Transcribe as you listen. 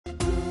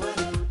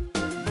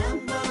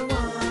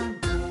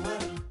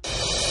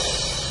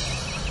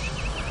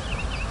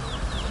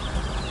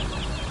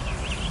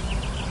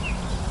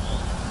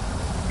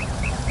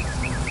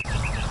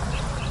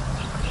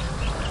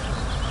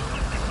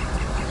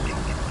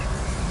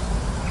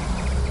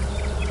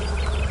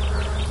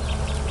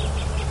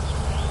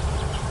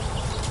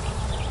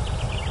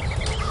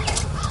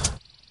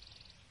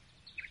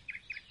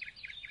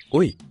ঐ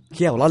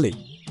কিয় ওলালেই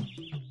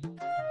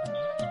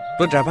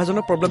তই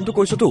ড্ৰাইভাৰজনৰ প্ৰব্লেমটো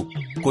কৈছতো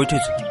কৈ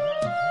থৈছো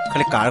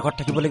খালি কাৰ ঘৰত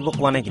থাকিব লাগিব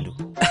কোৱা নাই কিন্তু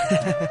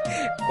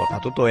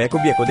কথাটো তয়ে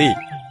কবি আকৌ দেই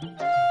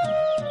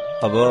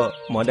হ'ব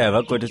মই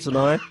ড্ৰাইভাৰক কৈ থৈছো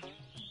নহয়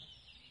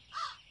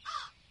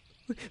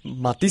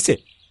মাতিছে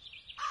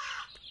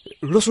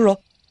ৰচোন ৰ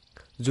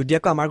যদি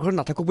আকৌ আমাৰ ঘৰত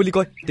নাথাকো বুলি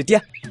কয় তেতিয়া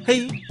হেই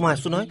মই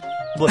আছো নহয়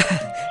বল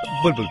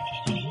বল বল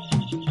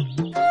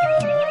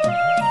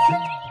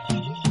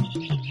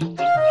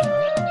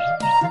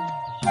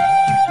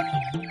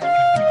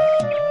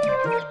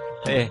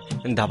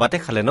ধাবাতে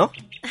খালে ন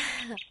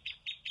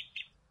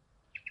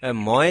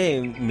মই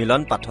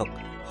মিলন পাঠক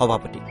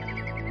সভাপতি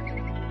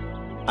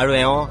আৰু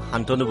এওঁ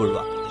শান্তনু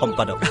বৰুৱা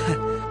সম্পাদক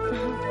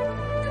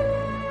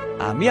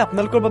আমি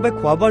আপোনালোকৰ বাবে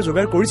খোৱা বোৱাৰ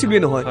যোগাৰ কৰিছিলোৱে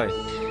নহয় হয়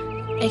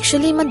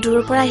একচুৱেলি ইমান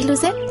দূৰৰ পৰা আহিলো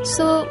যে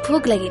চ'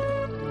 ভোক লাগিল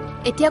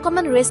এতিয়া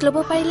অকণমান ৰেষ্ট ল'ব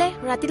পাৰিলে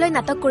ৰাতিলৈ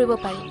নাটক কৰিব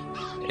পাৰি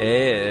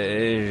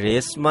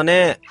ৰেষ্ট মানে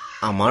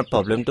আমাৰ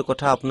প্ৰব্লেমটোৰ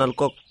কথা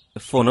আপোনালোকক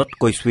ফোনত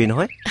কৈছোৱেই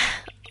নহয়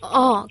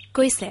অঁ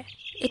কৈছে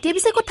এতিয়া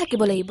পিছে ক'ত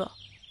থাকিব লাগিব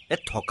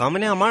থকা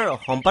মানে আমাৰ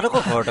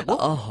সম্পাদকৰ ঘৰত আকৌ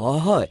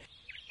হয় হয়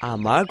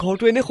আমাৰ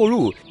ঘৰটো এনে সৰু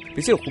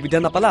পিছে অসুবিধা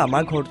নাপালে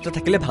আমাৰ ঘৰটোতে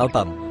থাকিলে ভাল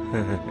পাম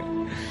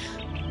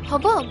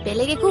হ'ব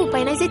বেলেগ একো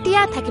উপায় নাই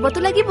যেতিয়া থাকিবতো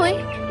লাগিবই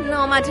ন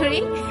মাধুৰী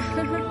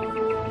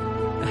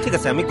ঠিক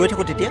আছে আমি গৈ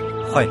থাকো তেতিয়া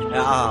হয়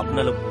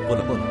আপোনালোক ব'ল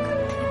ব'ল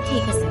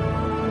ঠিক আছে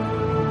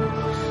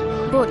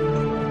ব'ল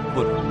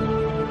ব'ল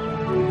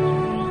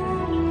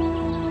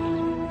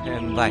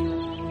বাই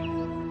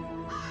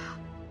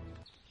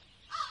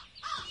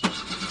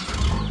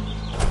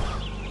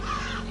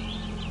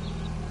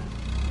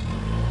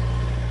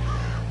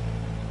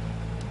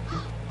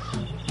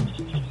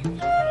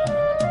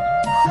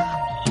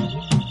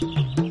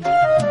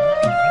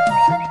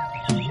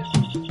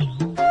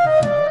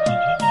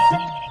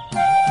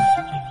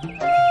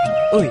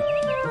ঐ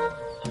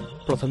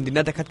প্ৰথম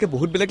দিনা দেখাতকে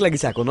বহুত বেলেগ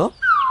লাগিছে আকৌ ন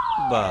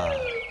বা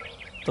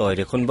তই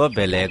দেখোন বৰ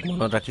বেলেগ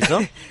মনত ৰাখিছ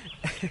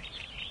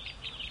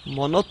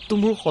মনততো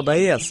মোৰ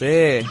সদায়ে আছে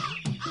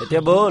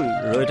এতিয়া ব'ল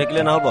ৰৈ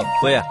থাকিলে নহ'ব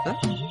গৈ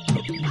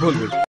ব'ল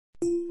ব'ল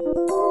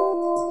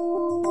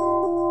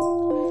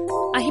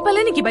আহি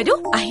পালে নেকি বাইদেউ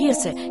আহি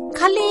আছে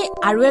খালি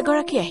আৰু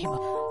এগৰাকী আহিব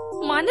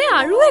মানে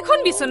আৰু এখন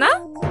বিচনা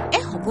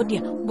হ'ব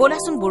দিয়া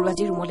ব'লাচোন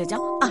বৰুৱাজী ৰুমলৈ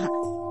যাওঁ আহা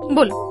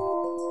ব'ল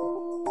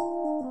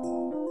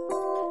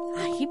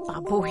আহি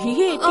পাবহি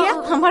এতিয়া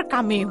আমাৰ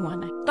কামেই হোৱা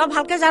নাই তই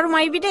ভালকে ঝাৰু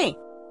মাৰিবি দেই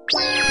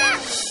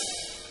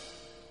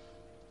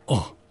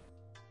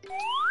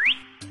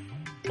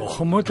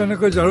অসমত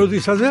তেনেকৈ ঝাৰু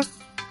দিছা যে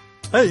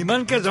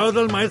ইমানকে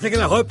ঝাৰুডাল মাৰি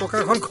থাকিলে হয়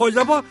পকাখন খৈ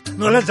যাব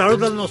নহলে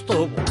ঝাৰুডাল নষ্ট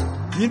হ'ব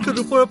কিন্তু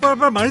দুপৰীয়াৰ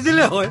পৰা মাৰি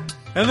দিলে হয়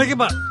এনেকে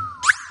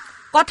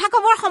কথা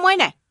কবৰ সময়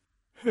নাই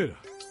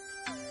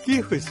কি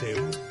হৈছে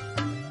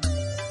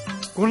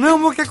কোনেও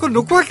মোক একো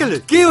নোকোৱা কেলে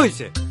কি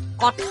হৈছে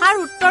কথাৰ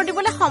উত্তৰ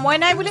দিবলৈ সময়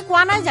নাই বুলি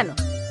কোৱা নাই জানো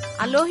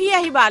আলহী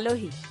আহিবা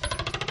আলহী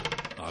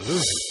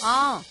আলহী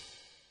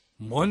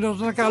মই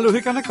নজনাকে আলহী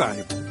কেনেকৈ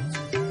আহিব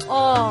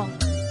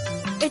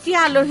এতিয়া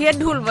আলহীয়ে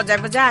ঢোল বজাই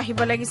বজাই আহিব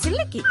লাগিছিল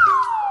নেকি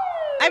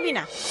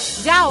আইবিনা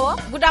যাও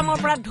গুদামৰ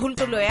পৰা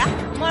ঢোলটো লৈ আহ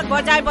মই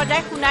বজাই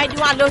বজাই শুনাই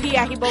দিওঁ আলহী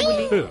আহিব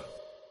বুলি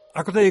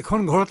আগতে এইখন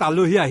ঘৰত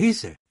আলহী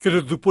আহিছে কিন্তু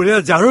দুপৰীয়া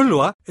ঝাৰু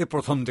লোৱা এই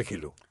প্ৰথম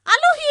দেখিলো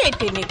আলহী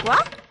তেনেকুৱা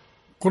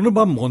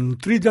কোনোবা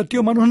মন্ত্ৰী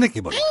জাতীয় মানুহ নেকি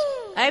বাৰু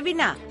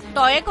আইবিনা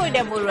তয়ে কৈ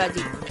দে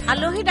বৰুৱাজী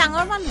আলহী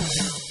ডাঙৰ মানুহ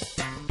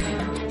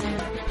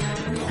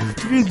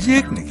মন্ত্ৰী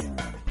জীয়েক নেকি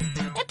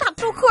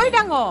তাতোকৈ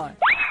ডাঙৰ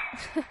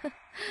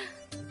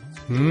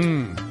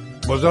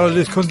বজাৰৰ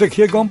লিষ্টখন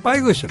দেখিয়ে গম পাই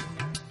গৈছিলো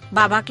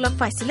বাবাক লগ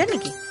পাইছিলে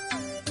নেকি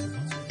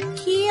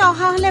সি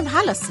অহা হলে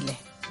ভাল আছিলে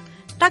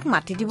তাক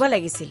মাতি দিব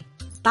লাগিছিল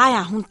তাই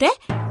আহোঁতে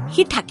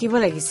সি থাকিব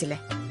লাগিছিলে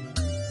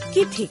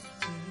কি ঠিক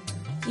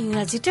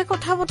ইংৰাজীতে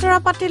কথা বতৰা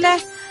পাতিলে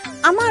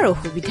আমাৰ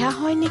অসুবিধা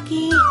হয়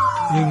নেকি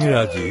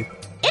ইংৰাজী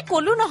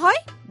কলো নহয়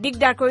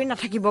দিগদাৰ কৰি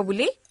নাথাকিব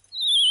বুলি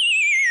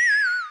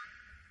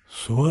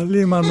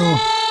ছোৱালী মানুহ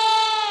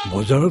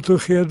বজাৰতো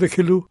সেয়া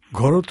দেখিলো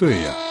ঘৰতো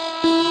এয়া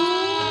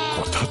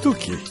কথাটো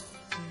কি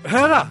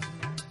হেৰা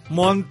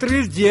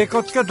মন্ত্ৰীৰ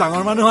জীয়েকতকে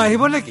ডাঙৰ মানুহ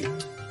আহিব নেকি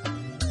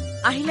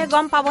আহিলে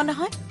গম পাব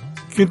নহয়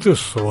কিন্তু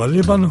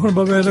ছোৱালী মানুহৰ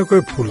বাবে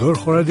এনেকৈ ফুলৰ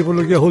শৰাই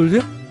দিবলগীয়া হ'ল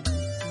যে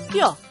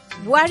কিয়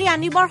বোৱাৰী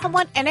আনিবৰ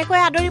সময়ত এনেকৈ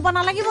আদৰিব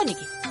নালাগিব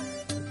নেকি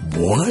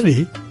বোৱাৰী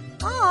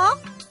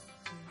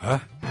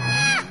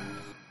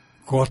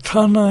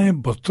কথা নাই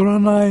বতৰা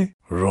নাই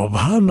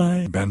ৰভা নাই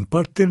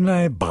বেনপাৰ্টি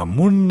নাই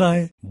বামুণ নাই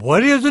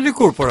বোৱাৰী এজনী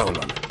ক'ৰ পৰা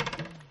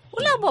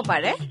ওলাব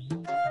পাৰে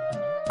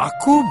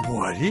আকৌ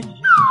বোৱাৰী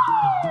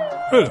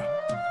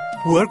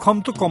পুৱাৰ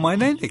খমটো কমাই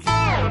নাই নেকি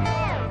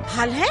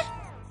ভালহে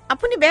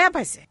আপুনি বেয়া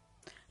পাইছে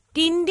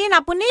 3 দিন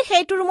আপুনি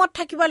সেইটো ৰুমত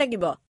থাকিব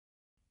লাগিব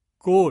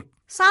ক'ত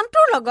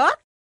শান্তুৰ লগত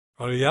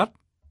আৰু ইয়াত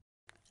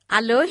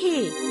আলহী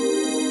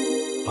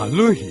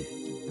আলহী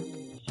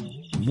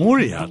মোৰ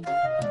ইয়াত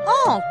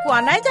কোৱা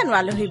নাই জানো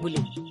আলহী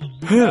বুলি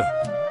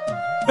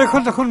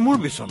এখন দেখোন মোৰ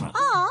বিচনা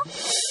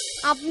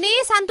আপুনি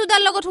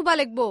শান্তুদাৰ লগত শুবা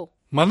লাগিব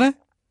মানে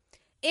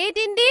এই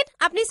 3 দিন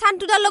আপুনি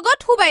শান্তুদাৰ লগত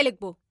শুবাই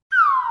লাগিব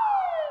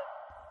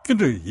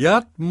কিন্তু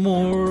ইয়াত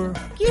মোৰ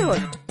কি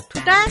হ'ল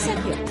থুটা আছে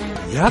কিয়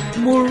ইয়াত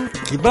মোৰ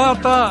কিবা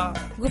এটা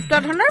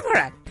গুপ্তধনৰ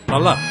ভঁৰাল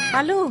পালা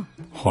পালো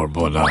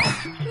সৰ্বনাশ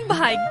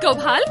ভাগ্য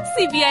ভাল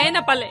CBI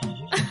নাপালে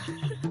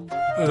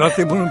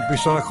ৰাতি মোৰ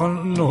বিচনাখন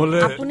নহলে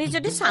আপুনি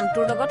যদি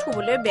শান্তুৰ লগত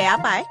শুবলৈ বেয়া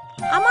পায়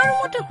আমাৰ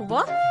ৰুমতে শুব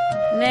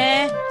নে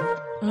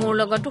মোৰ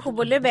লগতো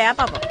শুবলৈ বেয়া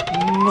পাব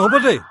নহব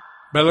দেই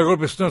বেলেগৰ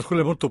বিচনাত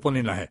শুলে মোৰ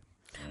টোপনি নাহে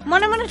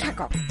মনে মনে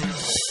থাকক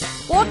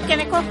ক'ত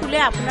কেনেকৈ শুলে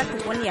আপোনাৰ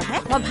টোপনি আহে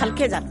মই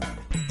ভালকে জানো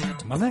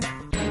মানে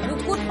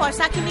বুকুত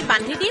পইচাখিনি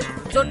বান্ধি দিম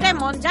য'তে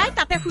মন যায়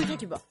তাতে শুই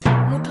থাকিব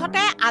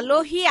মুঠতে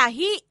আলহী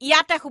আহি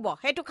ইয়াতে শুব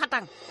সেইটো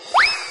খাটাং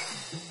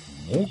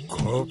মোক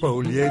ঘৰৰ পৰা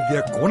উলিয়াই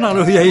দিয়া কোন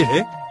আলহী আহিলে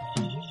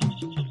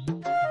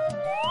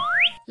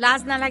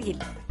লাজ নালাগিল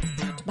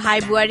ভাই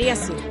বোৱাৰী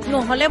আছিল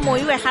নহলে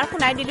ময়ো এষাৰ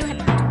শুনাই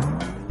দিলোহেঁতেন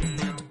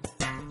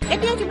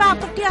এতিয়া কিবা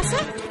আপত্তি আছে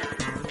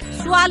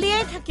ছোৱালীয়ে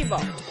থাকিব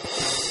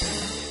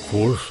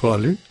মোৰ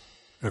ছোৱালী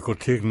একো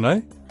ঠিক নাই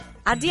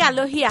আজি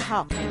আলহী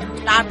আহক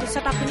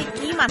তাৰপিছত আপুনি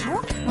কি মানুহ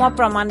মই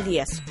প্ৰমাণ দি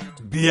আছো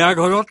বিয়া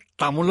ঘৰত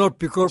তামোলৰ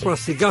পিকৰ পৰা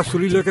চিগা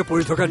চুলিলৈকে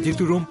পৰি থকা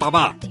যিটো ৰুম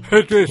পাবা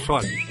সেইটোৱে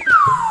ছোৱালী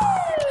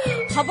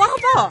হ'ব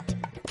হ'ব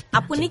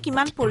আপুনি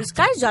কিমান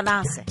পৰিষ্কাৰ জনা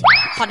আছে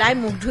সদায়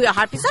মুখ ধুই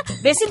অহাৰ পিছত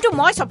বেচিনটো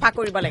মই চফা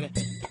কৰিব লাগে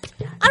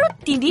আৰু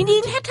 3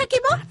 দিনহে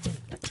থাকিব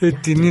এই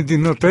 3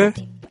 দিনতে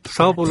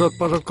চাও পলত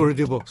পালত কৰি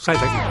দিব চাই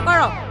থাকিব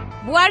কৰক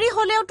বোৱাৰী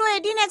হলেওতো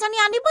এদিন এজনী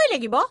আনিবই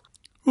লাগিব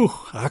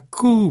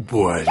আকৌ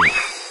বোৱাৰী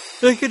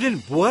এইকেইদিন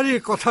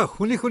বোৱাৰীৰ কথা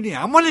শুনি শুনি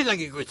আমনি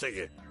লাগি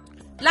গৈছেগে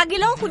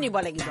লাগিলেও শুনিব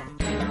লাগিব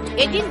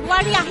এদিন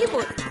বোৱাৰী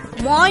আহিবই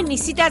মই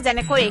নিশ্চিতা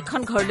যেনেকৈ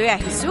এইখন ঘৰলৈ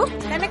আহিছো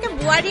তেনেকে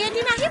বোৱাৰী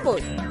এদিন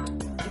আহিবই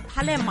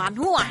ইফালে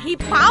মানুহ আহি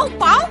পাও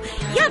পাও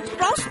ইয়াত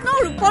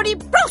প্ৰশ্নৰ উপৰি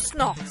প্ৰশ্ন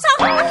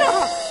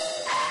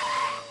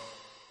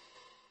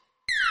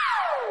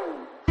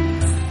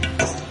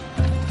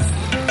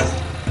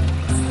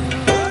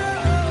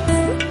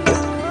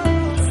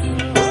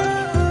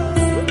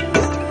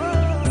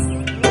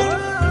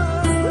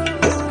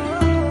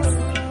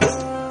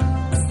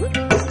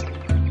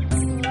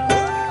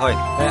হয়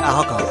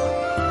আহক আহক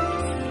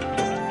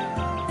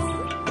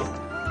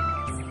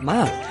মা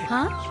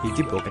হা সেই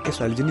যে বগাকে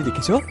ছোৱালীজনী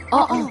দেখিছ অ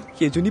অ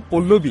সেইজনী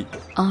পল্লৱী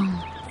অ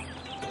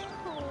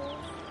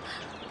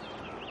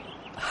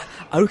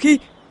আৰু সেই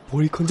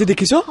ভৰিখন যে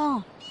দেখিছ অ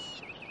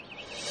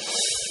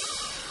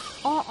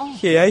অ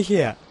সেয়াই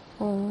সেয়া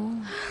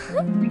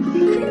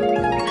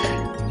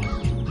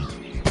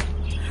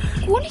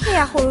কোন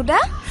সেয়া সৰুদা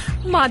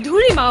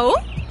মাধুৰীমা অ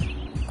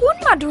কোন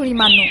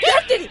মাধুৰীমা নো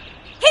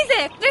সেই যে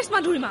এক্ট্ৰেছ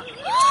মাধুৰীমা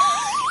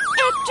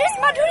এক্ট্ৰেছ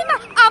মাধুৰীমা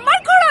আমাৰ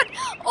ঘৰত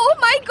ও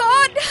মাই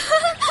গড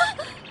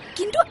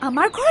কিন্তু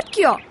আমাৰ ঘৰত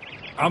কিয়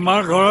আমাৰ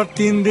ঘৰত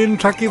 3 দিন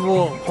থাকিব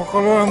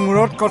সকলোৰে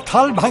মূৰত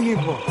কঁঠাল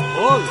ভাঙিব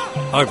হ'ল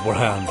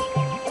আগবঢ়াই আন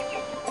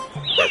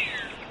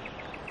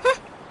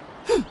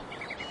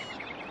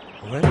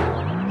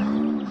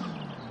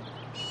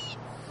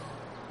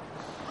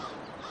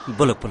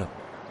বলক বলক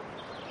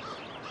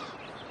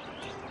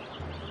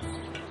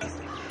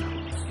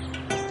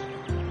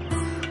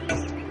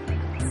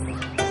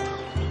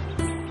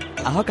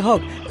আহক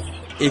আহক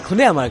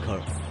এইখনে আমাৰ ঘৰ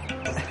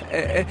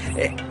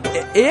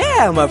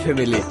এয়াই আমাৰ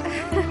ফেমিলি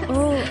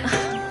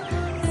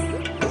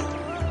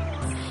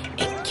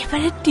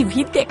একেবাৰে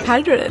টিভিত দেখাৰ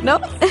দৰে ন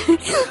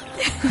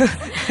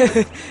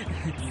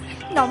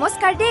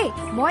নমস্কাৰ দেই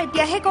মই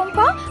এতিয়াহে গম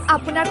পাওঁ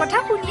আপোনাৰ কথা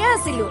শুনিয়ে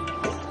আছিলো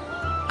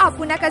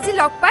আপোনাক আজি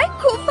লগ পাই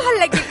খুব ভাল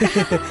লাগিল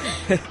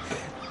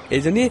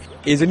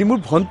এইজনী মোৰ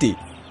ভণ্টি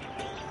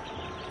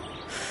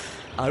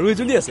আৰু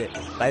এজনী আছে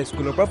তাই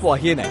স্কুলৰ পৰা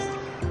পোৱাহিয়ে নাই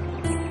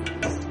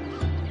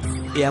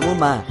এয়া মোৰ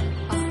মা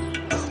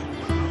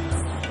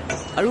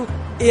আৰু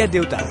এয়া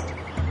দেউতা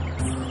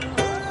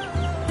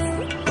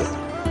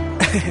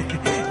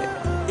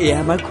এয়া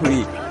আমাৰ খুৰী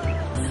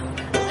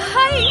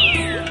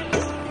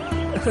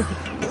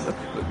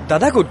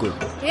দাদা ক'ত গ'ল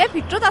এয়া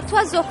ভিতৰত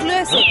আঁঠুৱা জোখ লৈ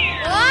আছে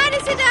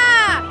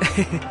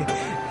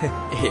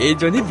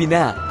এইজনী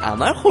বিনা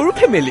আমাৰ সৰু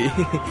ফেমিলি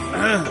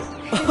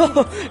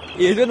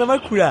এইজন আমাৰ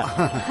খুৰা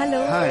হেল্ল'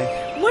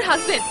 মোৰ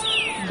হাজবেণ্ড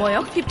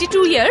বয়স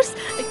 52 ইয়াৰ্ছ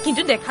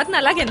কিন্তু দেখাত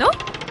নালাগে ন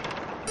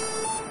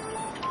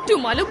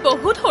তোমালোক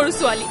বহুত সৰু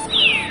ছোৱালী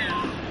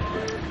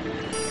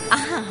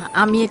আহা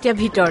আমি এতিয়া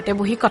ভিতৰতে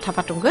বহি কথা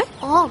পাতোগৈ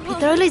অ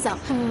ভিতৰলৈ যাওঁ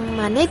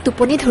মানে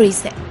টোপনি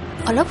ধৰিছে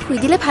অলপ শুই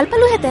দিলে ভাল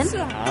পালোহেঁতেন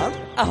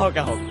আহক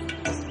আহক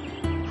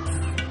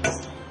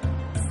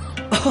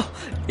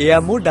এয়া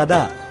মোৰ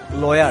দাদা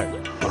লয়াৰ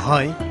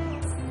হয়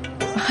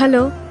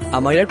হেল্ল'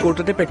 আমাৰ ইয়াৰ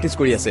কোৰ্টতে প্ৰেক্টিচ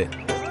কৰি আছে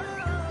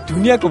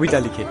ধুনীয়া কবিতা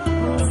লিখে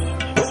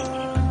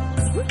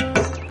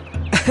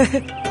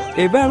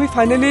এইবাৰ আমি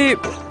ফাইনেলি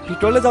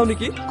ভিতৰলৈ যাওঁ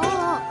নেকি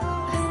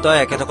তই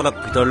এখেতসকলক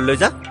ভিতৰলৈ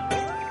যা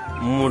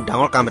মোৰ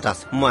ডাঙৰ কাম এটা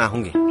আছে মই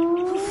আহোঁগৈ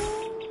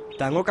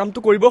ডাঙৰ কামটো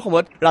কৰিবৰ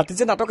সময়ত ৰাতি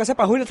যে নাটক আছে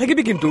পাহৰি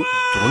নাথাকিবি কিন্তু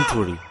ডোণ্ট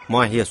ৱৰি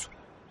মই আহি আছো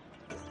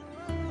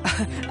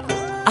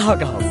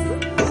আহক আহক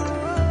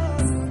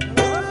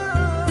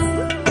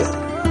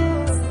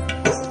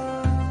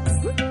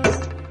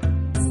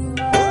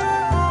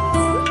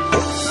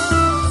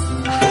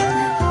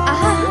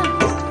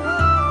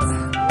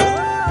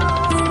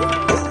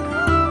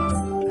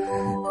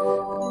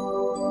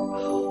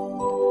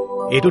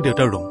এইটো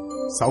দেউতাৰ ৰুম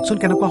চাওকচোন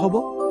কেনেকুৱা হ'ব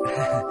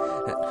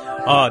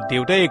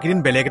দেউতাই এইকেইদিন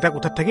বেলেগ এটা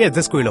কোঠাত থাকি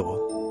এডজাষ্ট কৰি ল'ব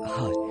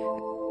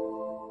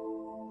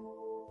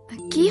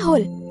কি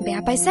হ'ল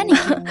বেয়া পাইছা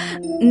নেকি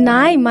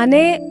নাই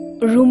মানে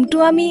ৰুমটো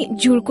আমি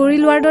জোৰ কৰি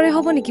লোৱাৰ দৰে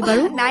হ'ব নেকি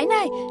বাৰু নাই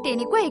নাই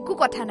তেনেকুৱা একো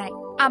কথা নাই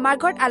আমাৰ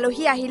ঘৰত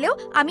আলহী আহিলেও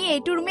আমি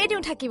এইটো ৰুমেই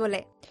দিওঁ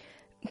থাকিবলৈ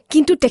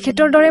কিন্তু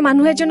তেখেতৰ দৰে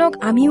মানুহ এজনক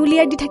আমি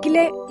উলিয়াই দি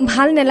থাকিলে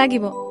ভাল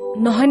নেলাগিব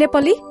নহয়নে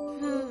পলি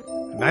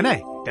নাই নাই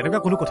তেনেকুৱা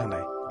কোনো কথা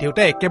নাই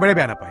দেউতাই একেবাৰে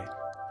বেয়া নাপায়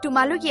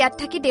তোমালোক ইয়াত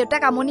থাকি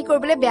দেউতাক আমনি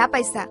কৰিবলৈ বেয়া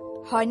পাইছা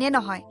হয়নে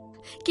নহয়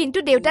কিন্তু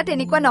দেউতা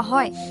তেনেকুৱা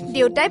নহয়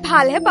দেউতাই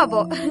ভালহে পাব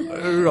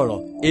ৰ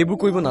এইবোৰ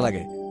কৰিব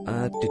নালাগে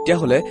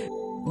তেতিয়াহ'লে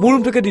মোৰ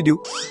ৰুমটোকে দি দিওঁ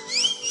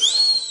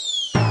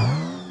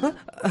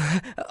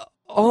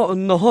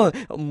নহয়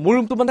মোৰ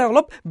ৰুমটো মানে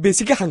অলপ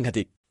বেছিকে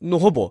সাংঘাতিক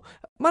নহ'ব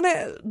মানে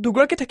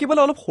দুগৰাকী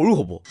থাকিবলৈ অলপ সৰু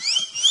হ'ব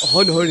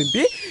হয় নহয়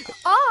ৰিম্পী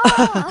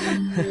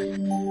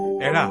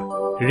এৰা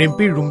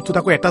ৰিম্পীৰ ৰুমটোত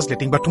আকৌ এটাচ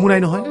লেট্ৰিন বাথৰুমো নাই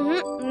নহয়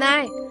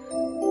নাই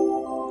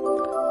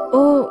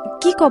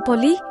কি ক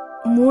পলি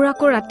মোৰ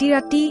আকৌ ৰাতি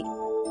ৰাতি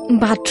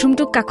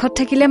বাথৰুমটো কাষত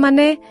থাকিলে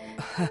মানে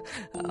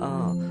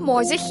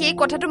মই যে সেই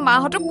কথাটো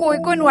মাহঁতক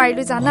কৈ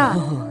নোৱাৰিলো জানা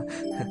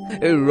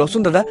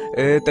ৰচোন দাদা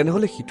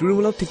তেনেহ'লে সিটো ৰুম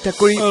অলপ ঠিক ঠাক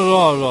কৰি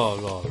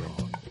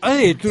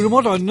এইটো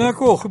ৰুমত অন্য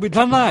একো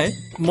অসুবিধা নাই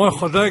মই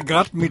সদায়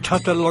গাত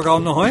মিঠাতেল লগাও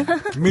নহয়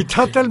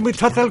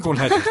মিঠাতেল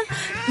গোন্ধাই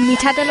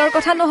মিঠাতেলৰ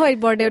কথা নহয়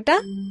বৰদেউতা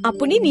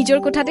আপুনি নিজৰ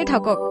কোঠাতে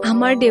থাকক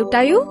আমাৰ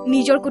দেউতায়ো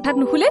নিজৰ কোঠাত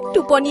নুশুলে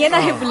টোপনিয়ে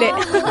নাহে বোলে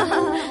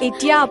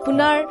এতিয়া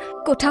আপোনাৰ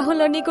কোঠা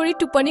সলনি কৰি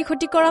টোপনি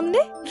ক্ষতি কৰাম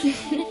নে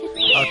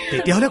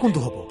তেতিয়াহ'লে কোনটো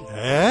হ'ব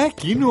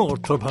কিনো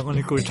অৰ্থ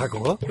ভাঙনি কৰি থাক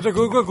এতিয়া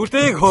গৈ গৈ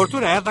গোটেই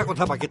ঘৰটোৰ এটা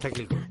কথা বাকী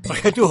থাকিল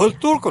সেইটো হ'ল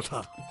তোৰ কথা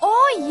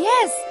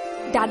য়েছ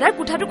দাদাৰ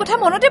কোঠাটোৰ কথা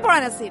মনতে পৰা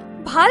নাছিল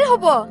ভাল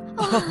হ'ব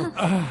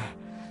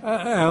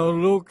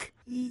এওঁলোক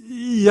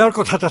ইয়াৰ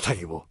কথা এটা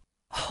থাকিব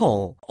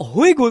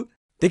হৈ গ'ল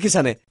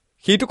দেখিছানে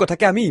সেইটো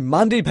কথাকে আমি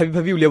ইমান দেৰি ভাবি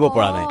ভাবি উলিয়াব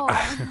পৰা নাই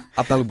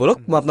আপোনালোক বলক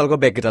মই আপোনালোকৰ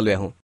বেগকেইটা লৈ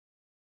আহোঁ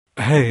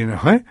হেৰি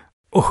নহয়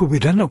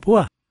অসুবিধা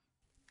নোপোৱা